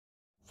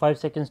5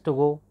 seconds to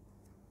go.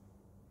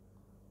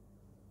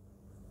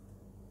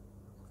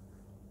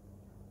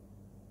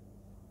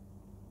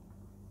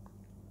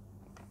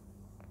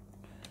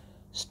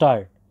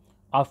 Start.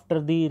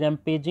 After the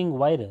rampaging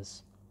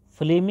virus,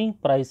 flaming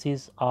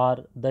prices are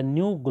the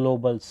new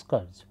global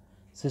scourge.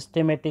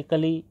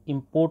 Systematically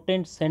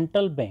important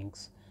central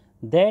banks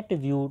that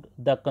viewed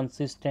the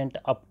consistent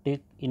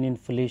uptick in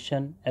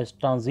inflation as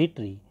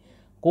transitory,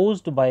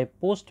 caused by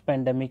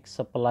post-pandemic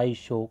supply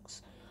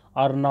shocks,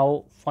 are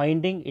now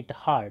finding it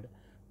hard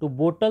to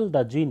bottle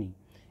the genie.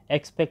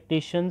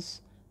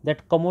 Expectations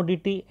that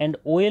commodity and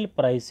oil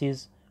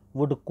prices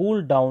would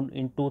cool down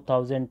in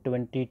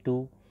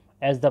 2022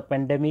 as the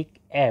pandemic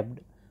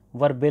ebbed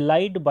were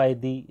belied by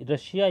the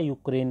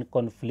Russia-Ukraine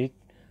conflict,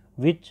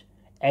 which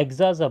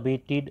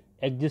exacerbated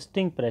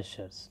existing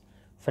pressures.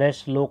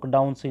 Fresh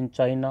lockdowns in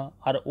China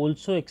are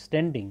also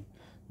extending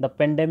the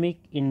pandemic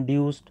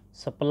induced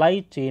supply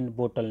chain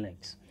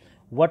bottlenecks.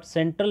 What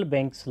central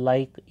banks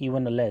like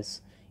even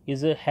less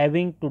is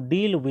having to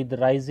deal with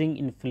rising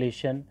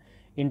inflation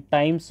in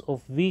times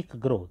of weak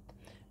growth,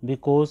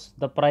 because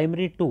the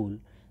primary tool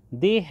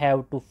they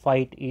have to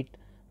fight it,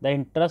 the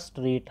interest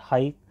rate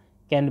hike,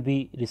 can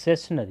be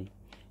recessionary.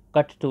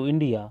 Cut to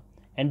India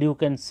and you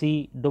can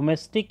see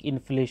domestic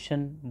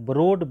inflation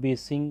broad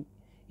basing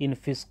in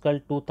fiscal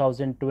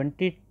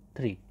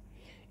 2023.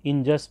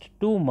 In just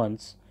 2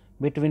 months,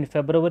 between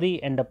February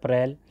and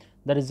April,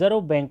 the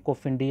Reserve Bank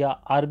of India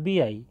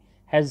 (RBI)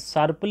 has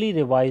sharply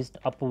revised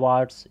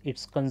upwards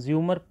its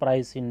consumer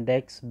price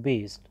index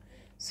based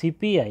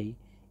CPI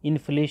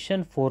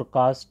inflation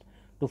forecast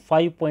to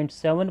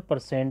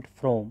 5.7%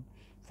 from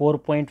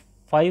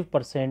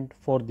 4.5%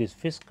 for this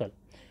fiscal.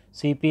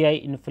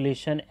 CPI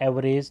inflation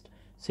averaged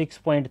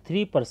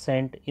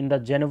 6.3% in the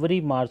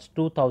January-March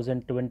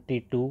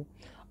 2022,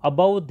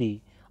 above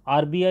the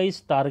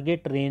RBI's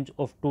target range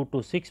of 2 to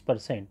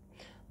 6%.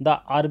 The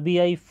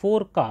RBI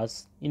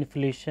forecasts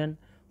inflation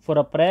for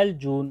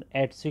April-June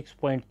at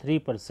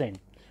 6.3%,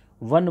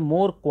 one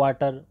more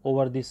quarter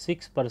over the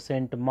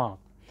 6% mark,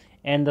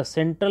 and the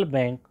central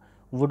bank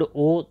would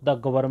owe the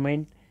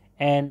government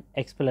an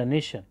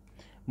explanation.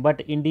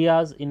 But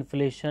India's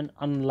inflation,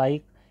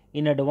 unlike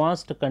in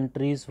advanced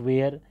countries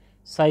where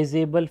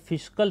sizable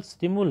fiscal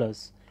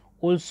stimulus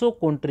also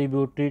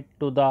contributed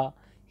to the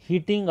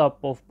heating up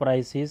of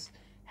prices,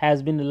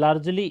 has been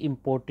largely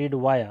imported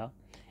via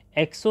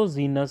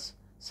exogenous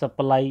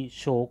supply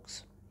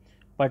shocks.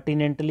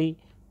 Pertinently,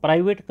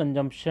 private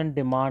consumption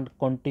demand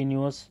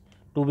continues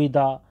to be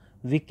the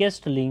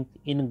weakest link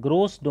in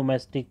gross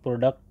domestic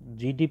product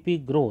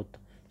 (GDP) growth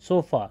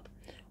so far.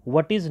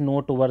 What is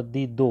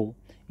noteworthy though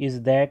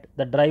is that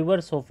the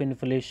drivers of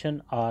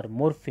inflation are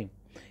morphing.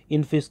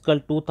 In fiscal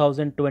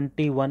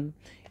 2021,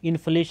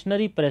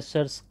 inflationary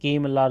pressures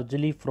came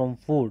largely from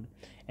food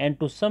and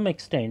to some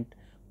extent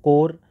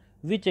core,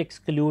 which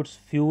excludes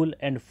fuel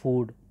and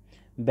food.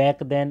 Back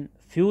then,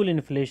 fuel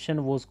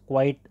inflation was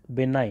quite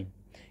benign.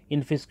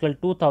 In fiscal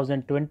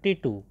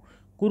 2022,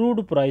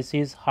 crude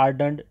prices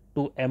hardened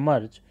to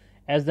emerge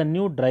as the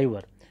new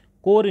driver.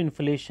 Core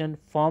inflation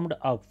firmed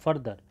up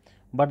further,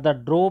 but the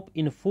drop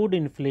in food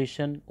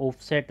inflation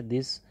offset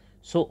this,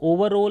 so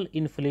overall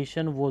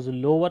inflation was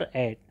lower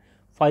at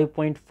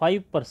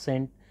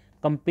 5.5%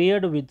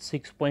 compared with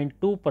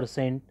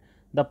 6.2%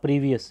 the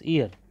previous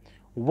year.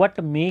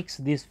 What makes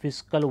this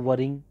fiscal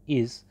worrying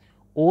is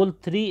all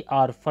three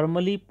are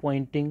firmly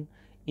pointing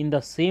in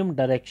the same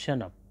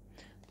direction up.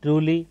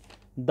 Truly,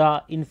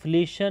 the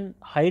inflation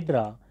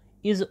Hydra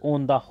is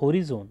on the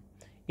horizon.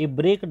 A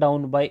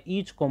breakdown by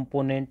each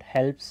component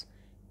helps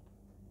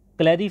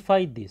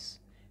clarify this.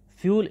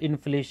 Fuel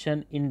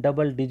inflation in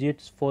double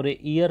digits for a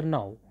year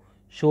now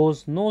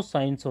shows no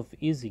signs of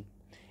easing.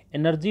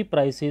 Energy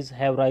prices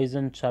have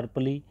risen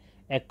sharply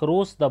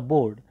across the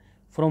board,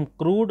 from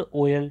crude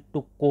oil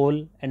to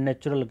coal and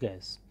natural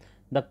gas.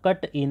 The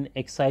cut in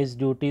excise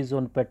duties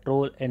on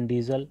petrol and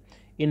diesel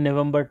in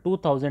November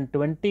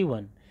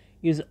 2021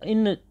 is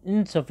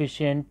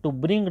insufficient to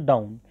bring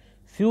down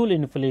fuel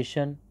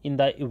inflation in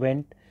the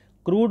event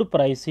crude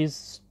prices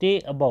stay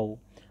above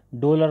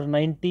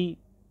 $90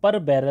 per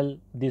barrel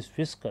this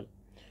fiscal.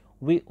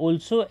 We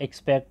also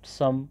expect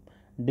some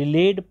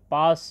delayed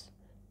pass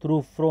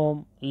through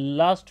from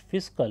last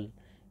fiscal,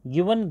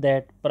 given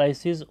that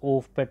prices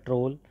of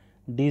petrol,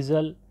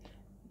 diesel,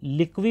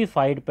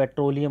 liquefied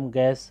petroleum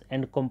gas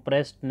and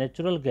compressed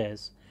natural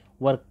gas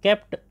were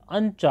kept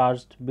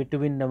uncharged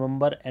between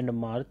November and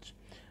March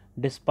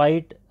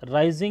despite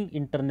rising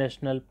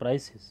international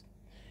prices.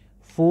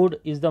 Food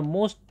is the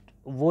most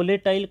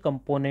volatile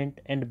component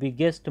and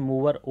biggest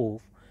mover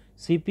of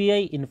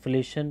CPI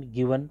inflation,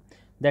 given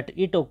that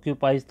it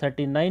occupies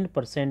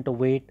 39%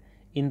 weight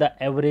in the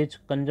average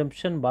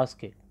consumption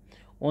basket.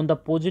 On the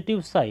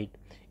positive side,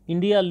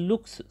 India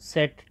looks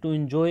set to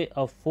enjoy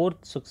a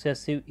fourth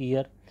successive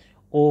year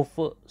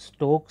of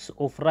stocks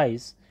of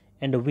rice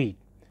and wheat,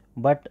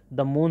 but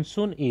the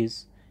monsoon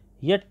is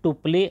yet to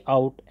play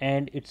out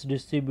and its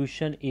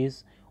distribution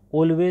is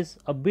always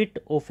a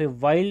bit of a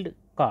wild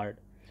card.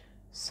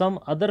 Some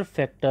other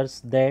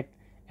factors that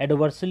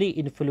adversely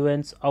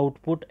influence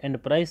output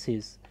and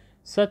prices,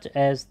 such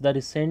as the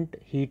recent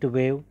heat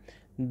wave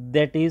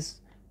that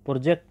is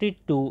projected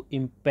to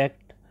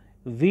impact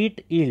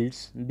wheat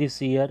yields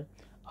this year,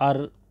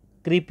 are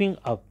creeping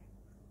up.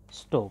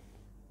 Stop.